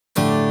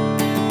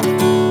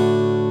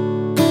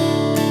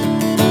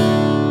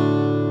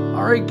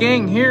Alright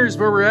gang, here's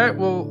where we're at.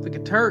 Well, the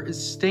guitar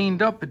is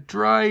stained up. It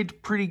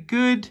dried pretty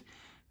good.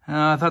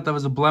 I thought that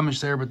was a blemish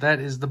there, but that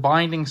is the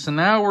binding. So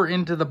now we're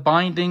into the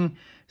binding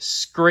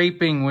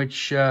scraping,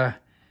 which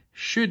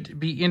should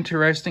be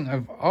interesting.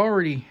 I've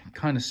already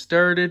kind of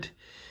started.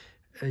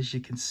 As you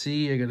can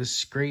see, I got to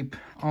scrape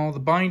all the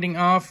binding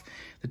off.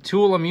 The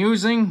tool I'm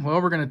using,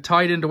 well, we're going to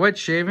tie it into wet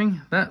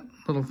shaving. That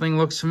little thing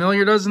looks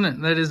familiar, doesn't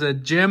it? That is a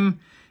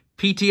Gem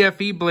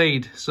PTFE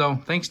blade. So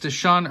thanks to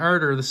Sean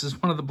Arter, this is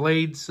one of the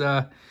blades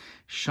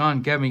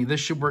Sean gave me.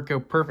 This should work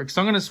out perfect. So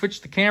I'm going to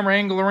switch the camera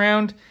angle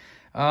around,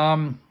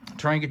 try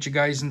and get you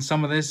guys in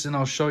some of this, and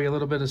I'll show you a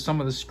little bit of some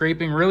of the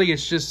scraping. Really,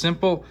 it's just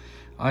simple.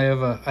 I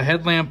have a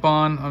headlamp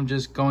on. I'm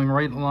just going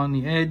right along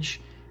the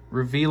edge,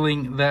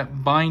 revealing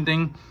that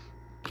binding.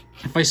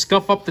 If I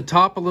scuff up the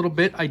top a little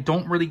bit, I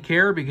don't really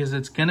care because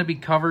it's going to be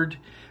covered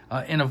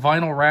in a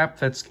vinyl wrap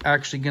that's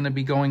actually going to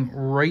be going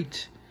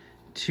right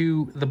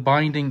to the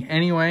binding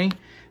anyway.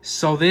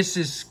 So this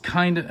is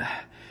kind of,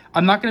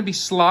 I'm not going to be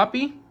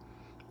sloppy,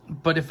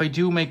 but if I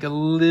do make a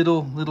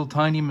little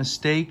tiny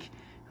mistake,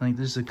 like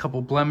there's a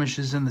couple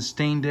blemishes in the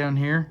stain down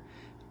here,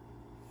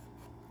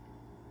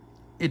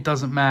 it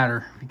doesn't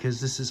matter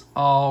because this is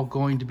all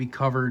going to be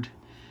covered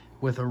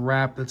with a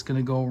wrap that's going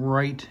to go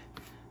right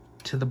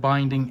to the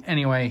binding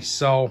anyway.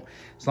 So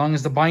as long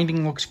as the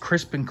binding looks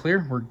crisp and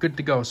clear, we're good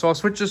to go. So I'll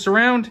switch this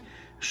around,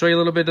 show you a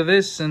little bit of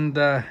this, and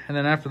then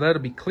after that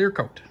it'll be clear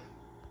coat.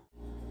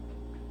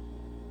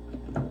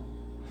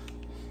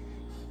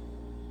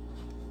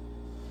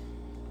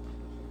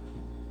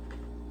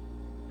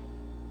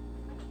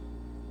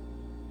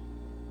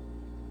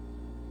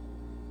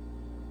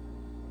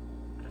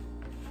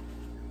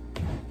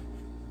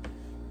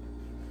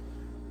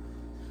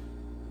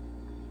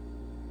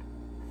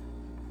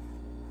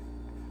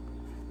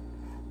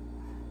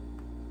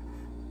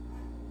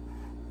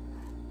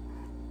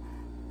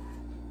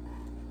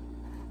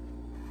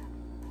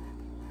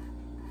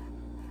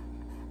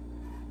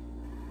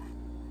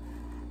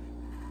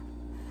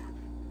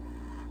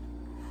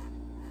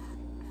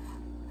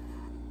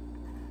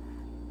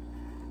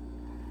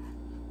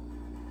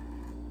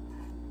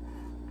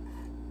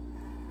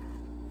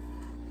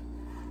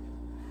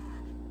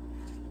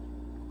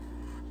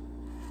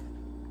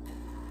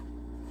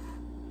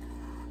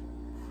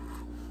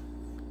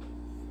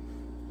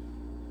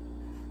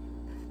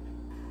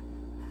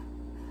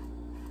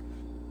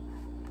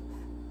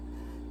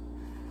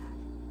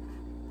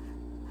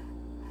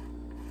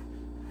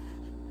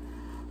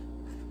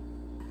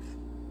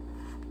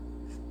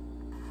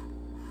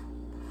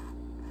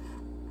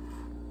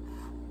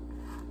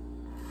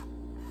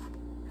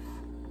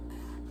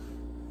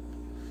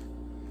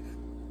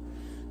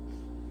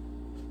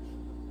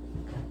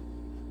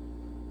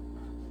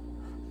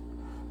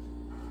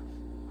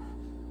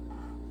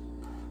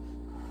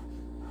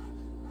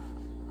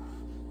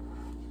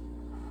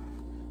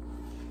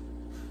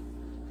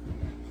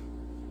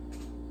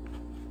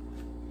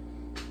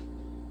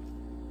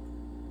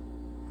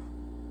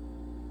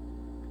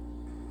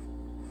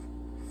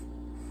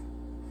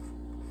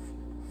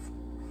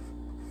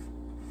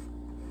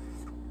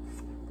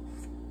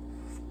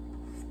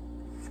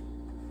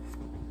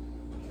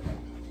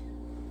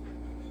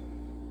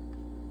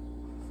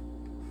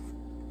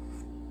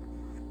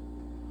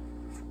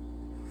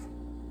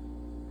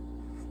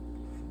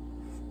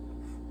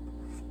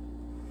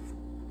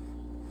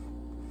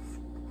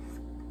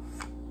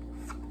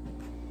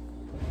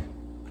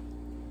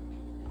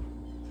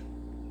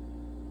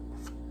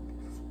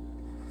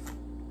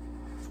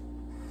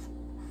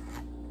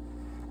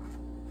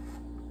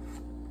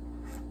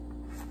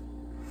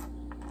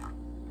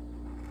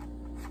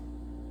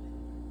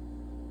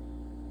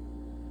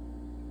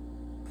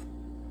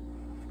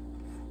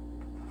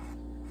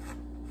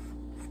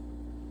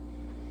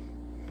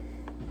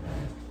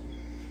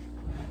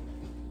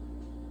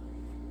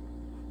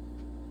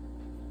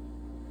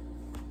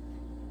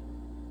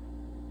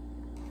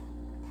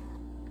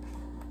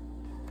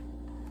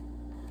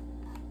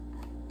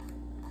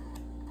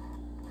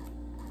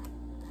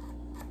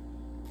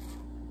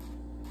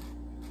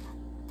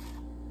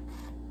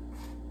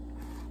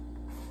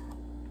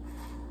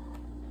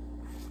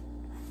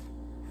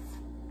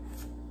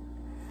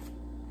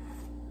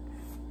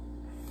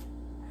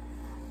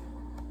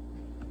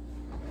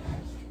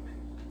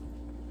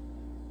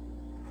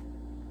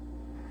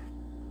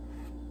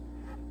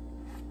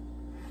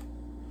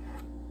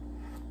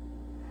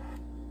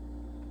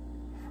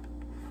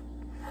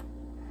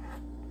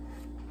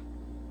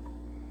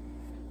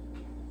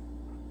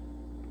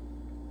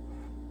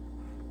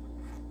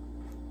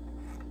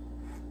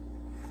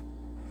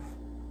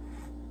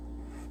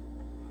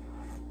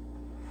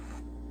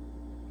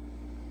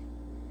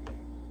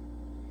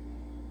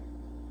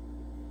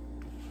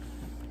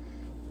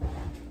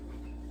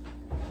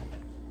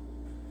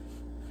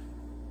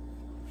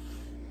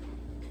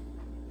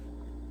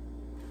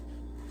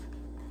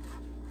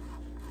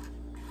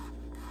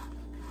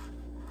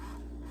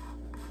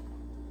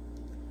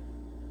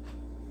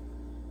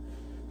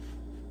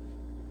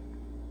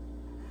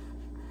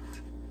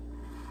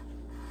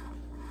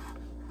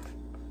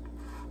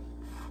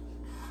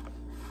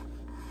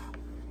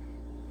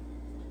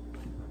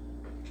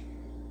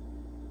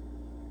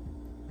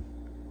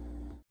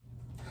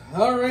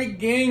 All right,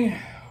 gang,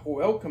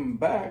 welcome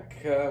back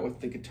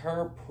with the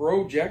guitar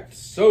project.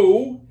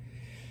 So,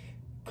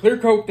 clear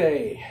coat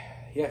day.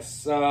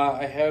 Yes,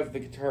 I have the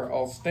guitar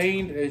all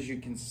stained, as you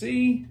can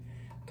see.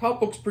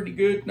 Top looks pretty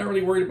good. Not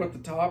really worried about the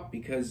top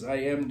because I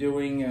am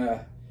doing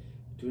a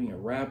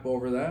wrap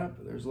over that.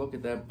 But there's a look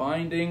at that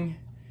binding,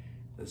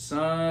 the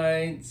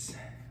sides,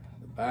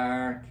 the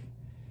back.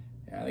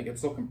 Yeah, I think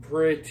it's looking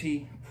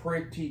pretty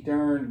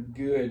darn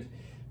good.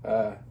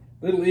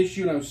 Little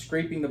issue, and I was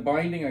scraping the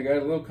binding. I got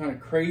a little kind of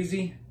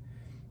crazy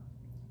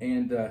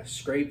and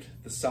scraped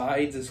the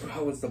sides as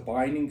well as the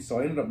binding. So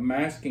I ended up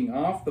masking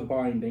off the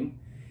binding,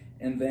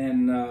 and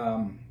then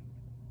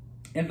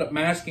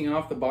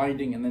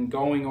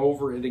going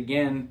over it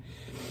again.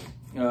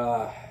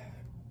 And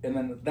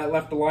then that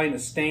left a line of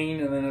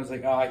stain, and then I was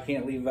like, oh, I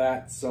can't leave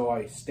that. So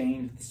I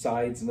stained the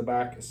sides and the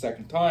back a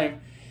second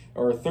time,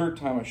 or a third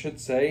time, I should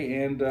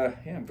say. And yeah,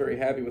 I'm very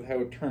happy with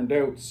how it turned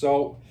out.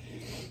 So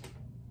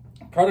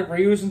product we're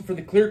using for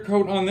the clear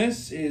coat on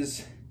this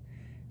is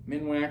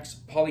Minwax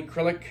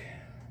polyacrylic.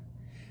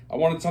 I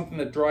wanted something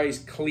that dries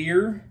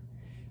clear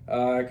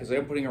because I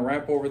am putting a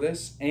wrap over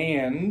this,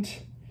 and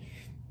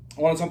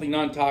I wanted something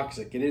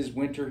non-toxic. It is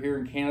winter here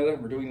in Canada.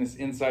 We're doing this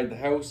inside the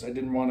house. I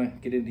didn't want to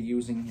get into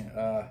using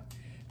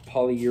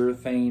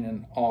polyurethane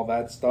and all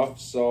that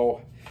stuff.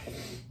 So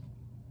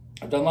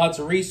I've done lots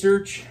of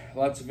research,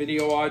 lots of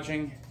video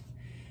watching.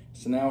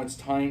 So now it's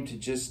time to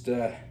just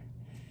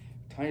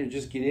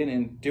get in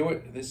and do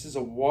it. This is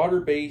a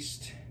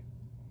water-based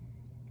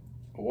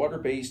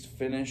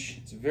finish.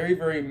 It's very,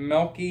 very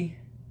milky.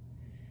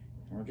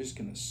 And we're just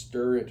gonna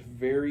stir it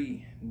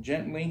very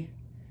gently.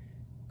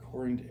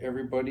 According to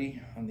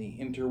everybody on the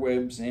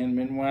interwebs and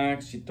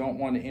Minwax, you don't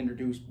want to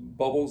introduce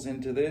bubbles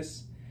into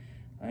this.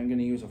 I'm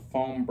gonna use a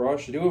foam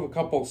brush. I do have a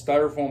couple of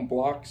styrofoam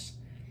blocks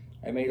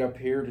I made up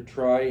here to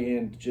try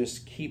and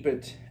just keep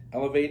it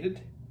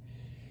elevated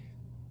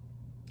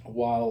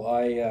while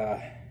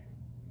I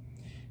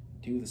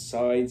do the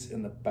sides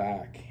and the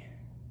back,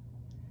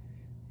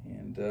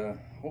 and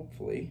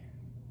hopefully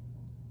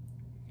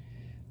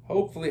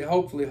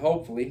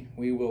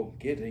we will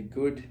get a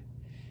good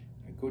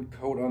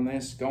coat on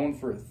this. Going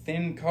for a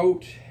thin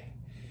coat.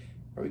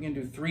 Probably gonna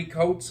do 3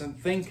 coats, I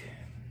think.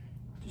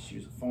 Just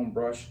use a foam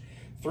brush.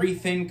 3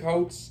 thin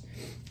coats,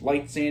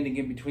 light sanding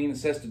in between.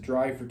 This has to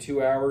dry for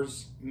 2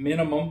 hours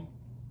minimum,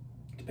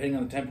 depending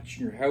on the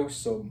temperature in your house,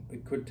 so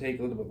it could take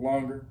a little bit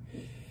longer.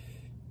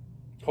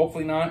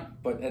 Hopefully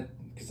not, but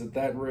because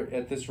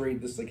at this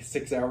rate, this is like a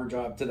 6-hour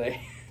job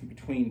today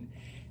between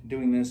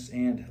doing this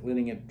and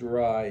letting it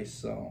dry.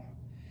 So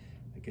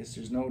I guess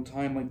there's no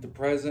time like the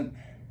present.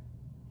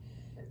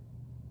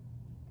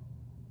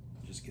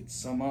 Just get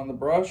some on the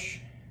brush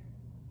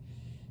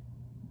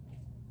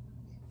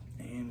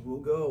and we'll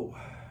go.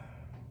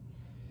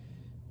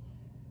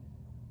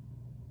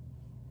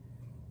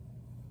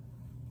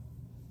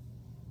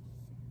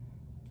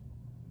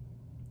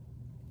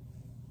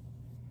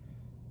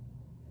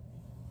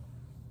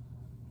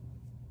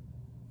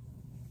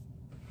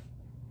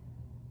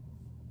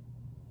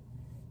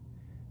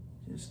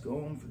 Just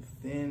going for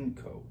thin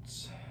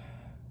coats.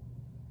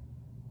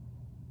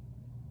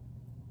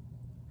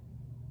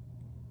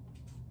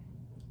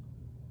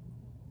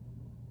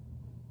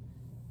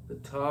 The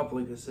top,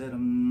 like I said,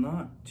 I'm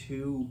not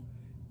too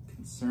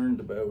concerned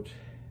about.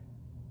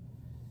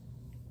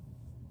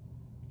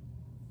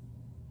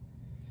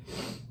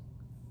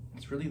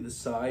 It's really the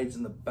sides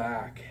and the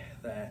back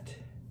that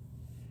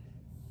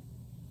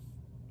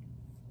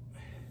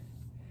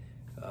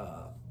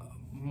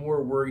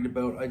more worried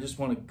about. I just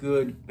want a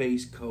good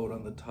base coat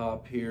on the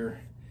top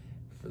here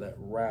for that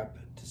wrap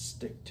to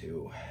stick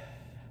to.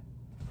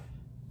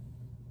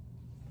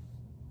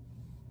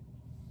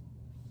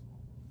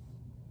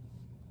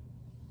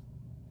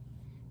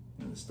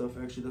 And the stuff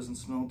actually doesn't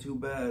smell too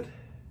bad.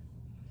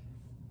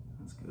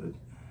 That's good.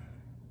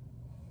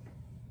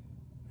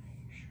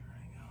 Make sure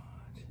I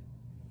got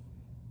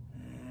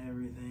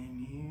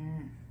everything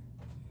here.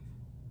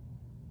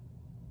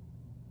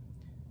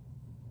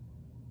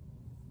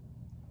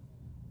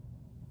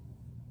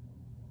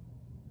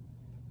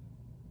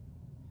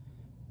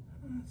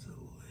 That's a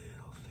little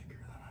thicker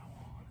than I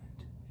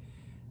wanted.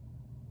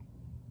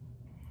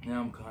 Now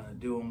I'm kind of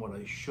doing what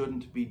I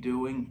shouldn't be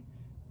doing,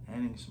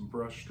 adding some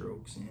brush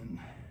strokes in.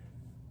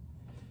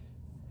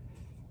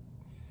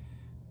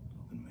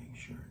 Looking to make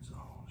sure it's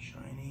all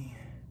shiny.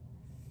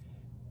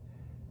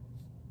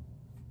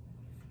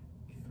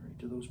 Get right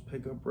to those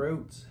pickup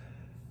routes.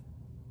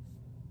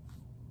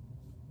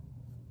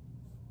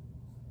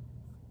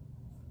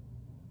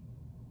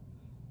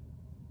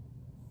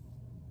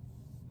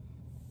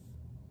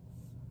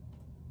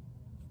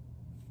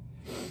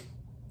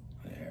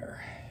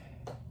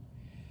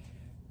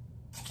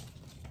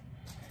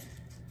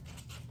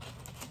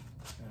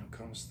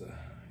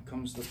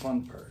 Comes the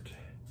fun part.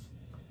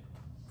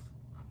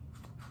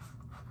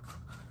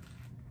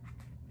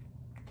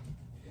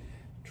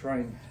 Try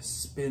and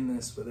spin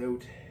this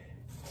without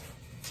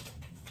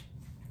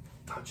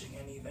touching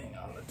anything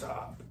on the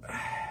top.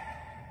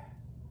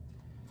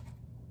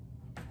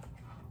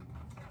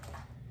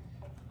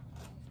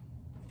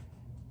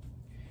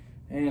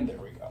 And there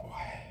we go.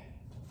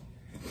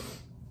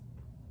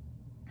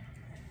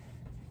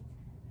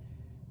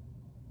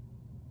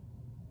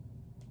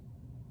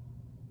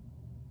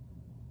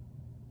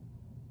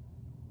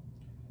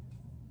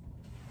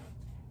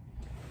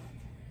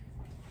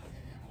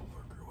 We'll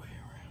work our way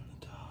around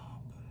the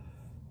top.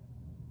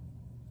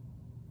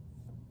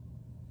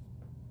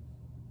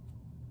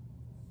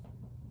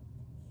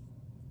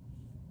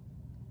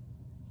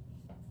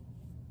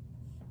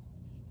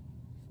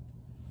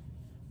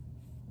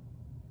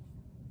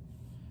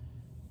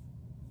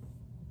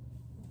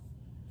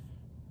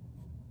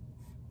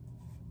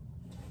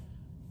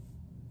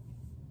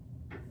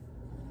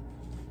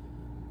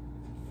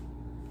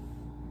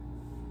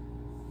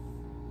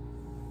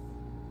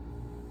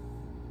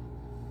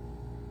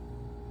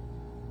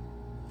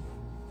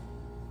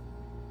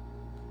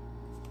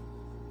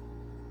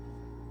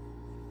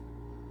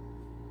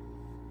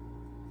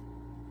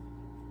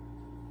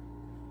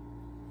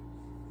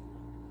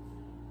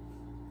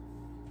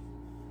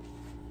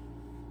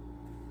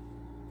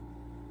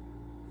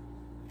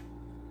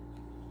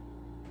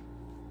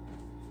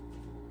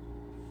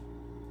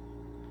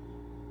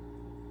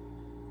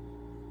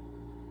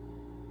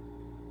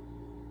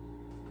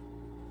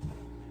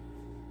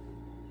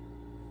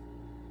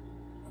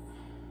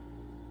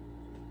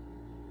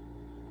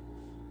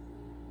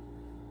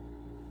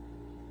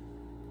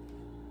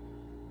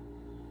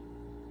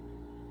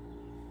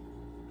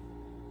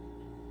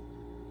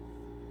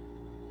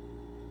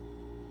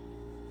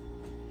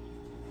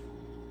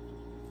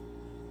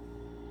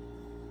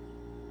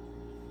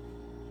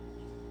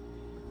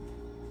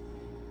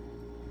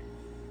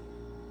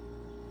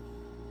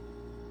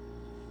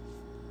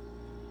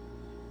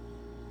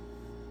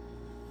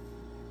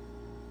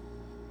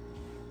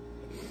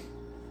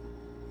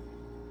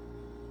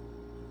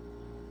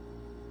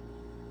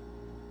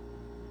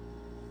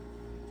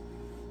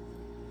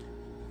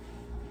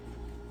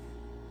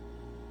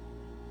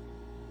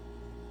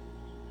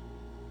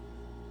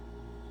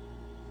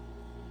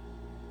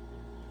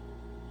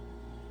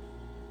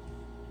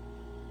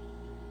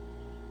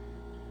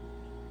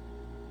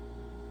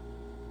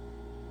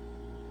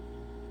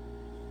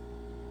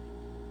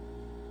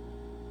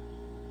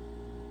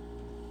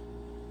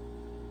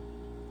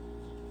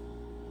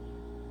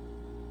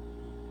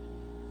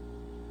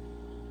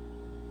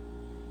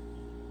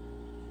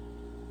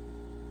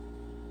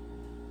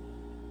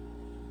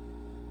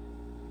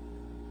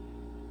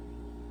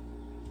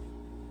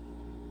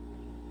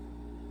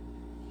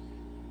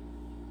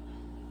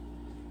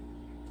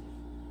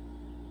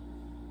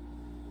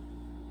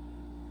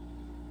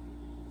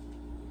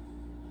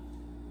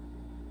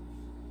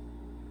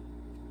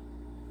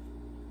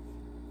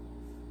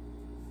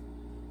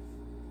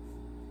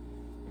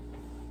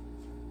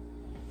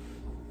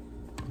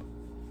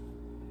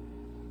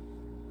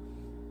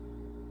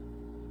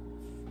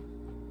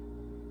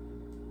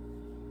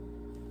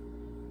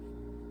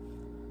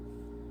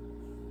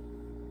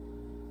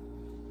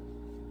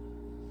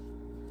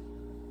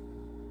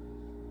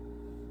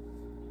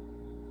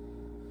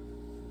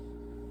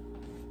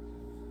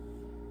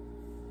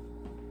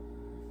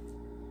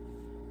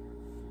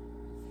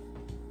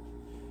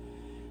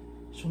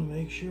 Just want to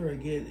make sure I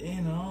get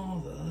in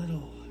all the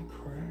little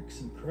cracks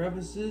and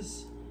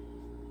crevices.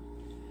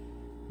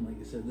 Like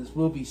I said, this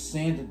will be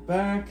sanded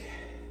back.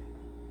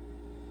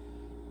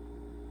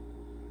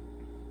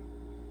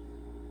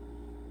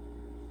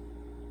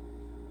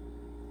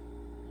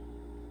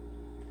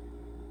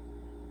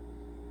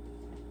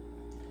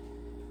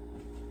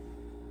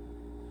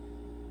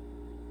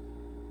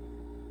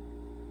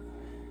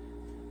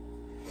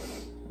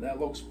 That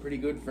looks pretty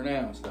good for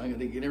now. So I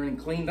gotta get everything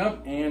cleaned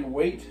up and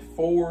wait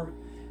for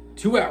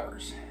 2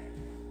 hours.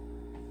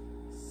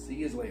 See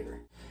you later.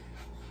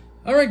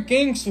 All right,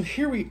 gang, so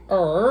here we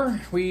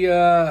are. We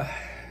have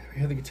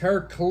the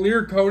guitar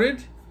clear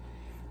coated.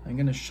 I'm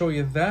gonna show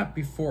you that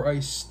before I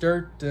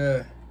start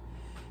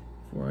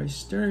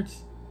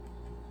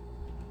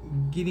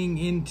getting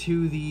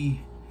into the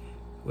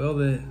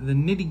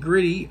nitty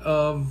gritty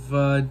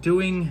of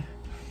doing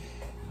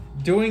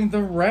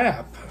the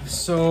wrap.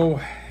 So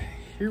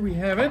here we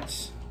have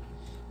it.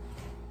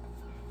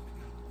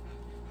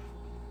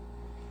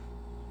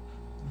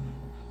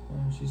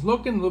 She's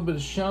looking, a little bit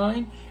of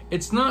shine.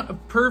 It's not a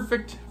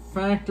perfect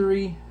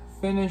factory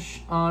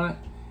finish on it.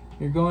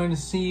 You're going to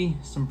see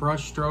some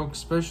brush strokes,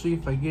 especially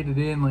if I get it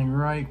in like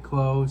right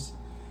close.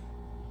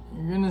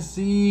 You're gonna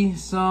see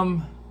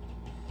some,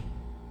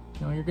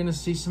 you're gonna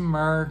see some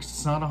marks.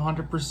 It's not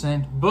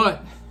 100%,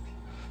 but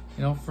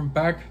from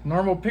back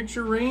normal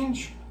picture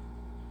range,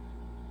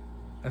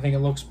 I think it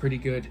looks pretty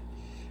good.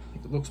 I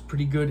think it looks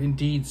pretty good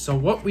indeed. So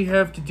what we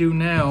have to do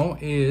now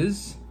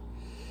is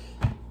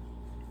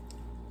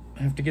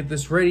I have to get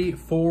this ready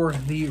for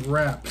the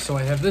wrap. So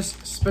I have this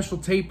special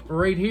tape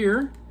right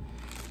here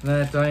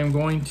that I am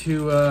going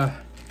to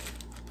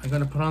I'm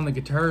gonna put on the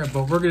guitar,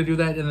 but we're gonna do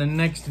that in the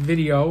next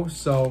video.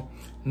 So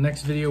the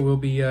next video we'll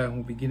be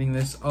getting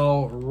this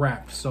all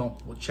wrapped. So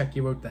we'll check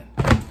you out then.